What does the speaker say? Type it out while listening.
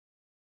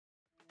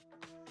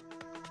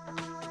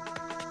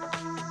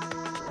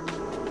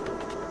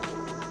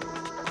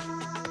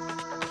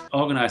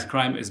organized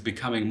crime is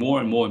becoming more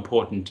and more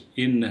important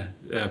in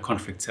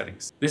conflict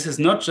settings. This is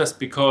not just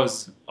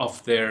because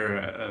of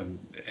their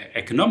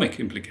economic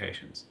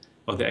implications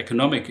or their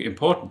economic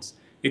importance.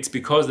 It's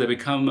because they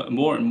become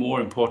more and more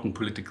important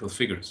political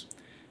figures.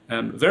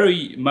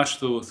 Very much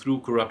so through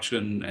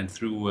corruption and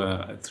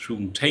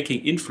through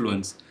taking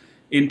influence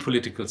in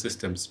political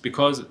systems,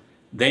 because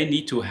they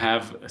need to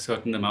have a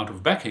certain amount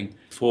of backing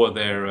for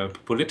their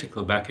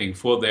political backing,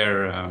 for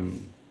their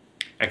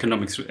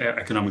economic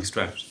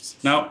strategies.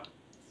 Now,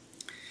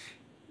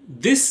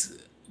 this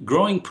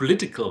growing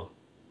political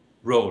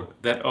role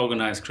that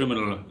organized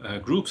criminal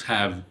groups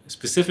have,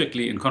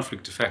 specifically in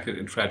conflict-affected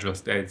and fragile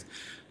states,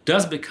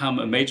 does become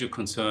a major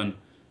concern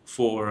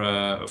for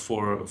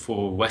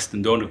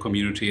Western donor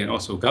community and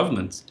also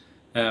governments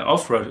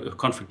of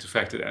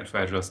conflict-affected and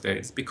fragile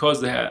states, because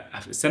they are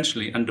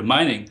essentially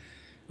undermining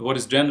what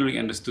is generally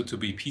understood to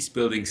be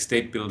peace-building,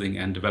 state-building,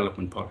 and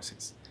development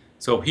policies.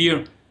 So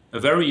here, a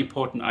very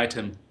important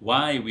item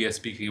why we are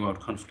speaking about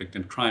conflict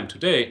and crime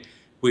today,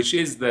 which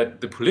is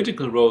that the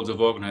political roles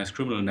of organized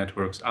criminal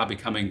networks are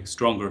becoming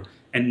stronger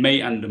and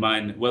may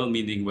undermine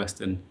well-meaning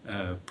Western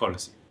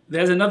policy.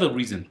 There's another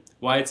reason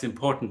why it's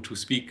important to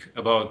speak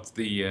about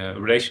the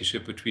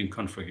relationship between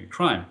conflict and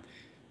crime,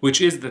 which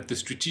is that the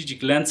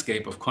strategic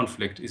landscape of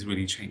conflict is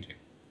really changing.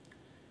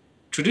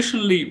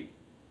 Traditionally,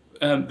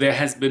 there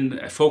has been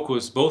a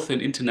focus both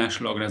in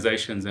international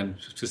organizations and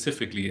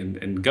specifically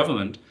in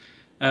government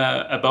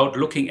about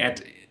looking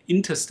at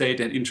interstate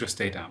and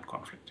intrastate armed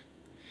conflict.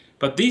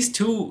 But these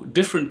two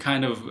different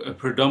kind of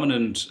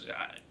predominant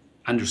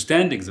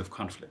understandings of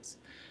conflicts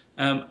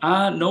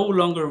are no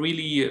longer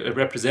really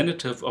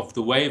representative of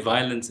the way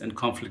violence and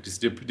conflict is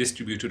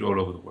distributed all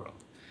over the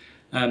world.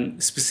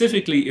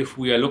 Specifically, if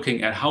we are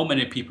looking at how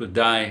many people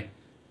die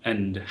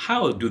and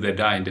how do they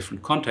die in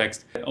different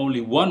contexts, only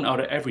 1 out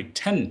of every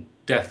 10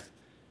 deaths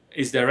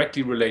is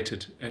directly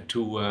related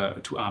to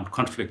armed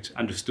conflict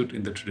understood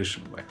in the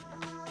traditional way.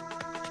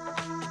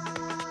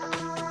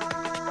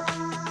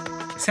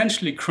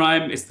 Essentially,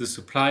 crime is the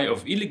supply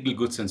of illegal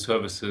goods and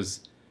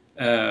services,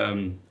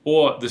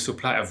 or the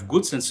supply of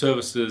goods and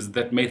services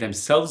that may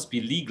themselves be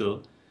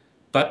legal,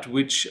 but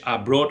which are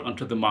brought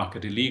onto the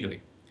market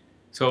illegally.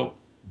 So,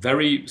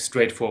 very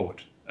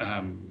straightforward.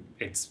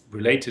 It's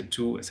related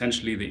to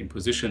essentially the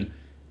imposition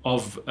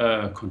of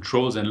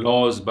controls and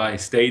laws by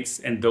states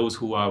and those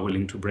who are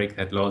willing to break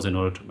that laws in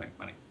order to make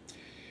money.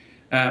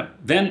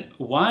 Then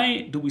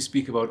why do we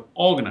speak about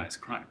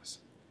organized crimes?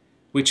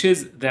 Which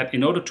is that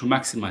in order to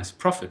maximize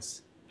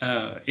profits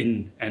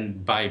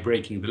and by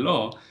breaking the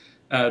law,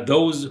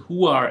 those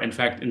who are in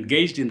fact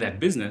engaged in that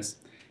business,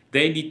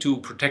 they need to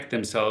protect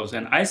themselves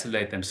and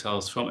isolate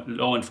themselves from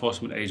law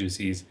enforcement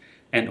agencies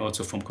and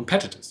also from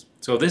competitors.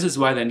 So this is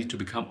why they need to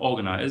become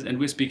organized, and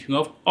we're speaking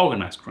of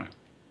organized crime.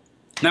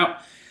 Now,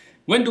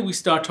 when do we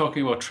start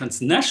talking about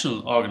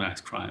transnational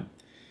organized crime?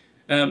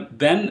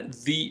 Then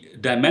the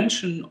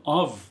dimension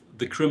of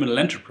the criminal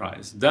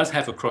enterprise does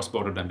have a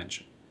cross-border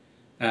dimension.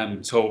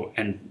 And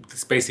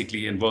this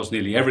basically involves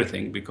nearly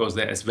everything, because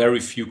there is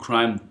very few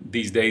crime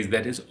these days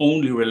that is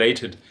only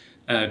related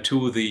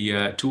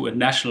to a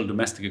national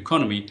domestic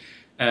economy.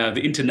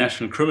 The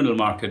international criminal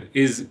market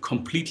is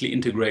completely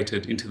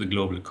integrated into the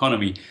global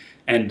economy.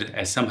 And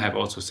as some have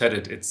also said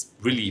it, it's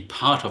really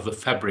part of the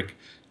fabric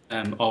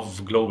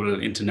of global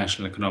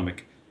international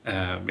economic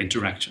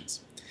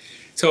interactions.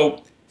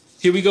 So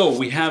here we go.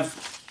 We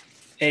have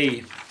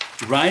a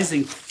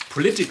rising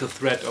political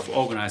threat of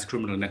organized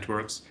criminal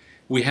networks.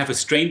 We have a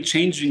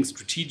changing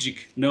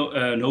strategic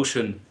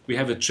notion. We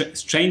have a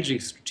changing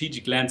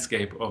strategic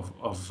landscape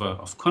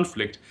of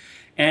conflict.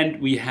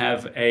 And we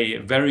have a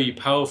very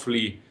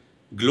powerfully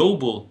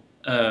global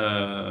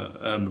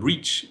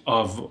reach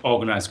of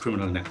organized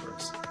criminal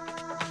networks.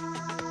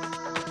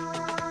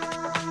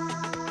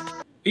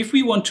 If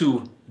we want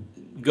to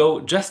go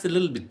just a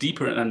little bit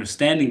deeper in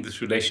understanding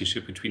this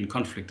relationship between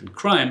conflict and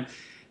crime,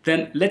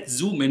 then let's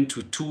zoom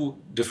into two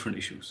different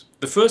issues.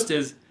 The first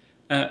is,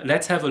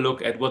 let's have a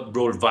look at what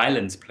role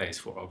violence plays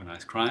for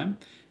organized crime.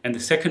 And the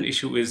second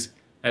issue is,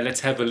 let's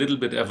have a little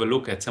bit of a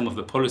look at some of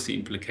the policy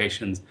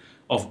implications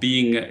of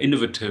being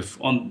innovative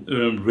on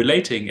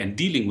relating and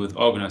dealing with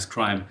organized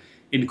crime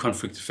in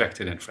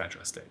conflict-affected and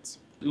fragile states.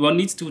 One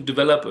needs to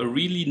develop a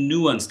really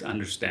nuanced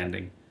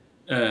understanding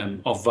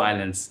of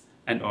violence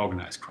and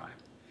organized crime.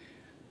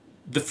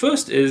 The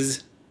first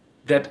is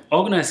that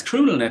organized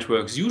criminal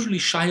networks usually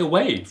shy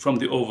away from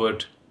the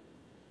overt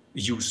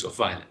use of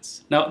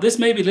violence. Now, this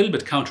may be a little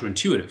bit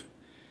counterintuitive,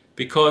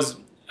 because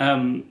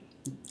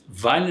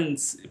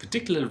violence,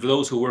 particularly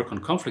those who work on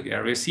conflict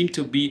areas, seem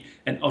to be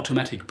an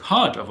automatic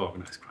part of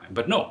organized crime.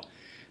 But no,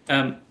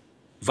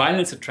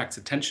 violence attracts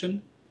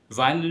attention.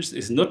 Violence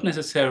is not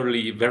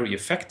necessarily very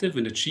effective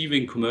in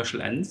achieving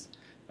commercial ends.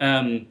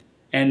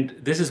 And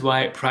this is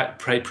why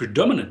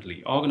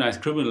predominantly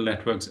organized criminal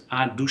networks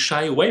do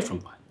shy away from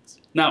violence.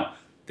 Now,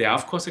 there are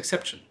of course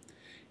exceptions.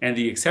 And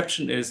the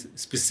exception is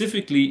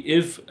specifically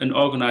if an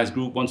organized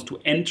group wants to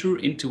enter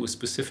into a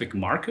specific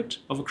market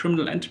of a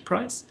criminal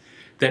enterprise,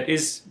 that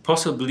is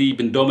possibly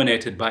been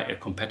dominated by a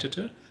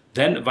competitor,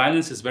 then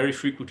violence is very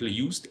frequently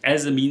used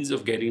as a means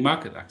of gaining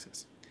market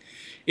access.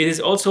 It is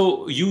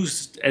also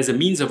used as a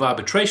means of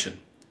arbitration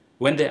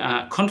when there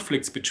are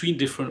conflicts between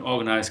different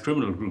organized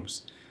criminal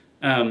groups.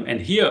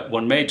 And here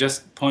one may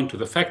just point to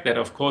the fact that,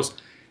 of course,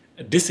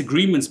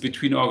 disagreements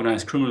between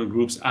organized criminal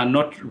groups are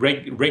not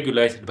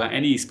regulated by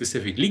any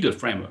specific legal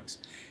frameworks.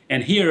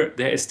 And here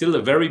there is still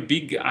a very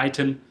big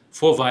item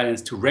for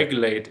violence to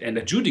regulate and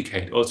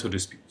adjudicate also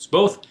disputes,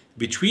 both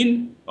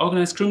between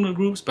organized criminal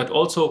groups, but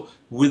also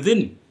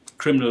within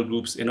criminal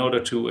groups, in order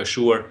to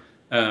assure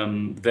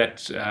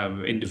that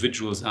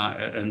individuals are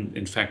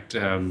in fact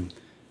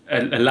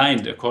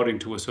aligned according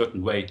to a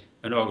certain way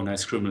an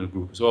organized criminal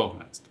group is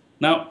organized.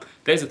 Now,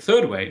 there's a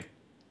third way,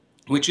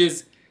 which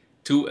is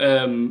to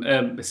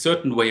a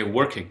certain way of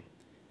working.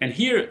 And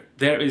here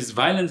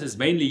violence is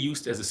mainly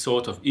used as a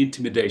sort of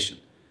intimidation.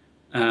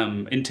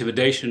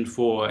 Intimidation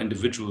for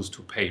individuals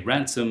to pay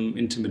ransom,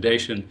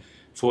 intimidation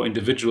for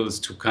individuals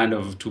to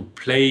to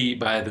play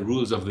by the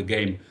rules of the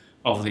game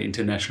of the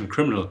international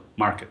criminal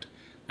market.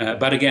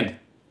 But again,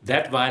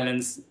 that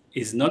violence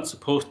is not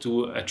supposed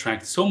to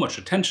attract so much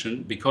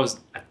attention,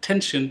 because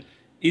attention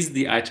is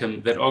the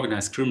item that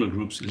organized criminal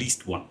groups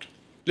least want.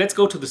 Let's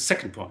go to the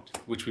second point,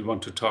 which we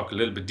want to talk a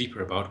little bit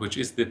deeper about, which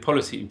is the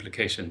policy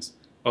implications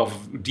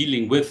of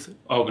dealing with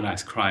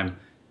organized crime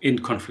in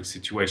conflict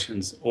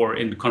situations or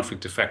in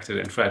conflict-affected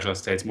and fragile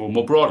states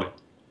more broadly.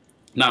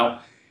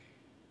 Now,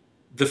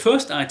 the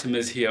first item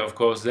is here, of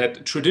course,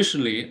 that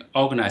traditionally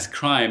organized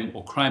crime,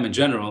 or crime in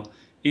general,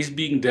 is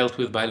being dealt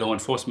with by law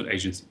enforcement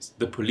agencies,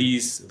 the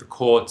police, the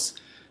courts,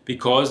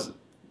 because,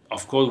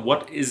 of course,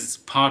 what is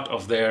part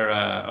of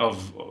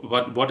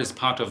what is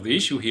part of the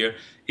issue here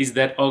is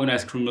that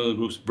organized criminal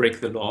groups break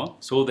the law,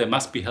 so they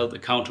must be held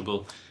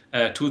accountable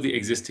to the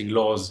existing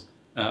laws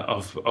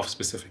of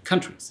specific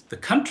countries. The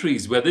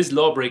countries where this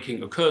law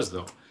breaking occurs,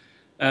 though,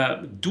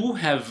 do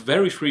have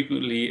very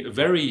frequently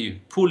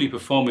very poorly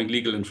performing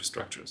legal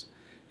infrastructures,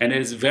 and it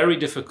is very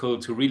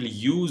difficult to really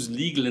use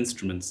legal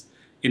instruments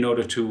in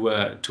order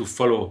to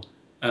follow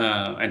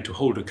and to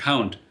hold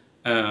account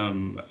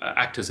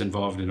actors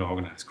involved in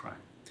organized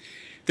crime.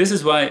 This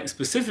is why,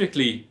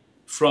 specifically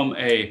from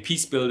a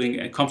peace building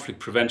and conflict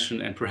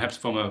prevention, and perhaps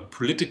from a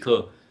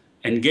political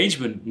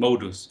engagement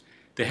modus,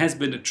 there has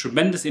been a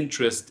tremendous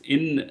interest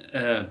in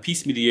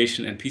peace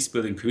mediation and peace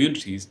building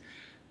communities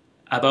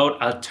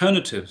about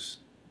alternatives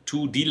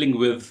to dealing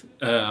with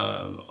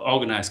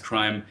organized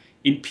crime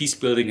in peace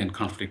building and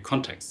conflict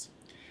contexts.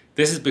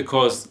 This is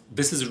because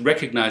this is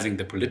recognizing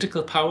the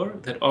political power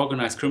that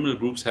organized criminal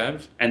groups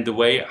have, and the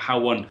way how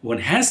one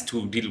has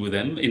to deal with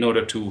them in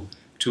order to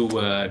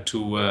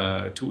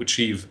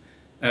achieve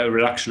a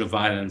reduction of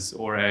violence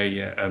or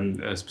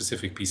a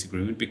specific peace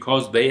agreement,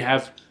 because they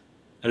have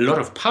a lot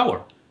of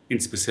power in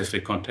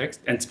specific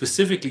contexts, and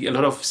specifically a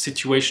lot of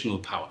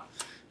situational power,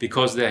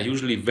 because they are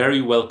usually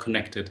very well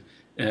connected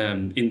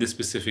in the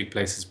specific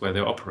places where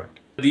they operate.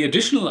 The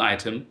additional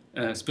item,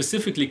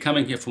 specifically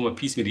coming here from a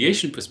peace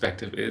mediation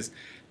perspective, is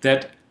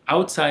that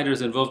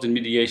outsiders involved in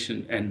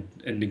mediation and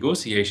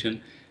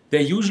negotiation,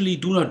 they usually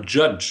do not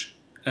judge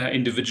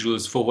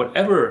individuals for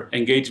whatever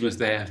engagements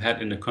they have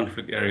had in the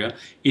conflict area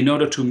in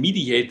order to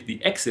mediate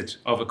the exit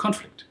of a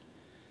conflict.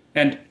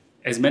 And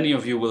as many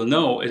of you will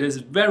know, it is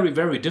very,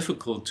 very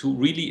difficult to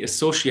really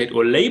associate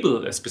or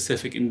label a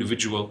specific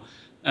individual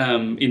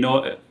in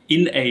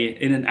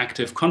an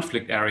active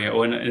conflict area,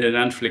 or in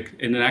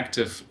an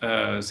active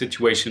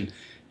situation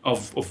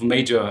of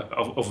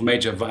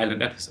major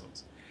violent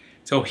episodes.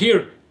 So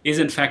here is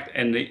in fact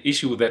an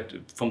issue that,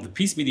 from the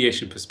peace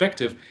mediation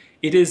perspective,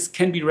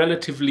 can be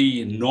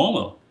relatively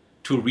normal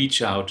to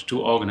reach out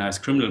to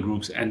organized criminal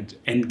groups and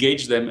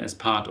engage them as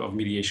part of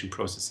mediation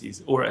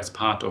processes or as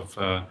part of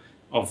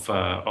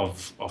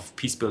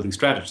peace building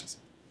strategies.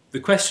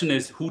 The question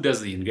is, who does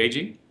the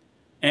engaging?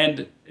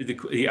 And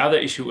the other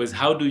issue is,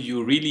 how do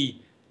you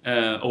really,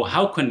 or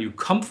how can you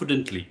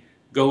confidently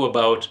go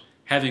about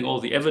having all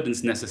the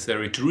evidence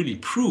necessary to really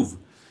prove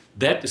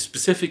that a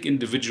specific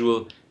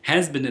individual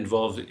has been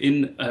involved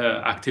in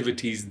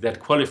activities that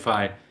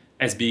qualify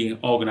as being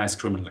organized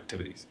criminal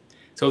activities.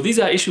 So these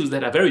are issues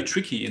that are very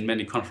tricky in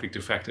many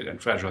conflict-affected and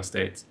fragile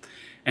states,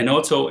 and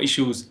also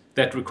issues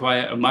that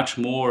require a much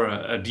more,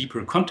 a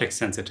deeper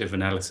context-sensitive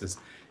analysis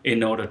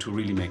in order to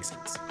really make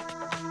sense.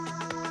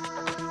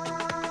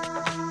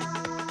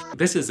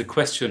 This is a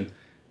question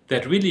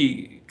that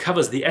really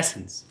covers the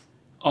essence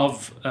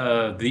of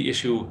the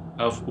issue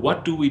of how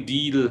do we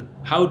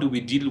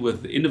deal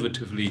with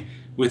innovatively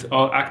with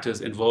our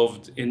actors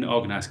involved in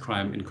organized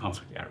crime in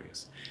conflict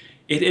areas.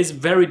 It is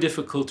very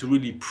difficult to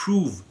really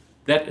prove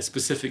that a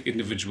specific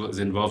individual is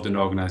involved in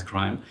organized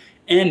crime,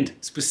 and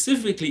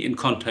specifically in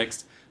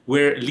contexts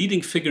where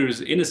leading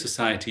figures in a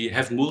society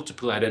have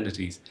multiple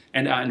identities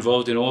and are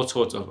involved in all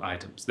sorts of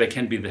items. They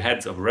can be the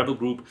heads of a rebel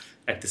group,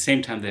 at the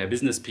same time they are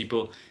business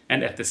people,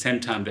 and at the same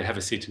time they have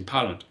a seat in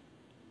parliament.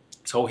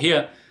 So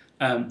here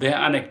there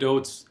are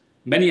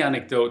many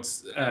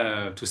anecdotes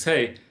to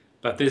say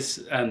But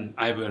this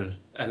I will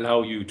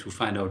allow you to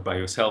find out by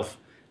yourself.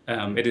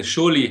 It is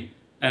surely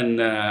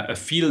a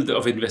field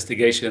of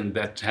investigation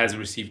that has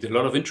received a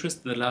lot of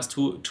interest in the last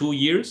two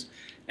years,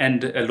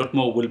 and a lot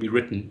more will be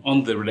written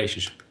on the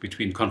relationship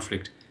between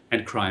conflict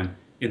and crime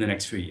in the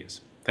next few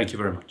years. Thank you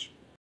very much.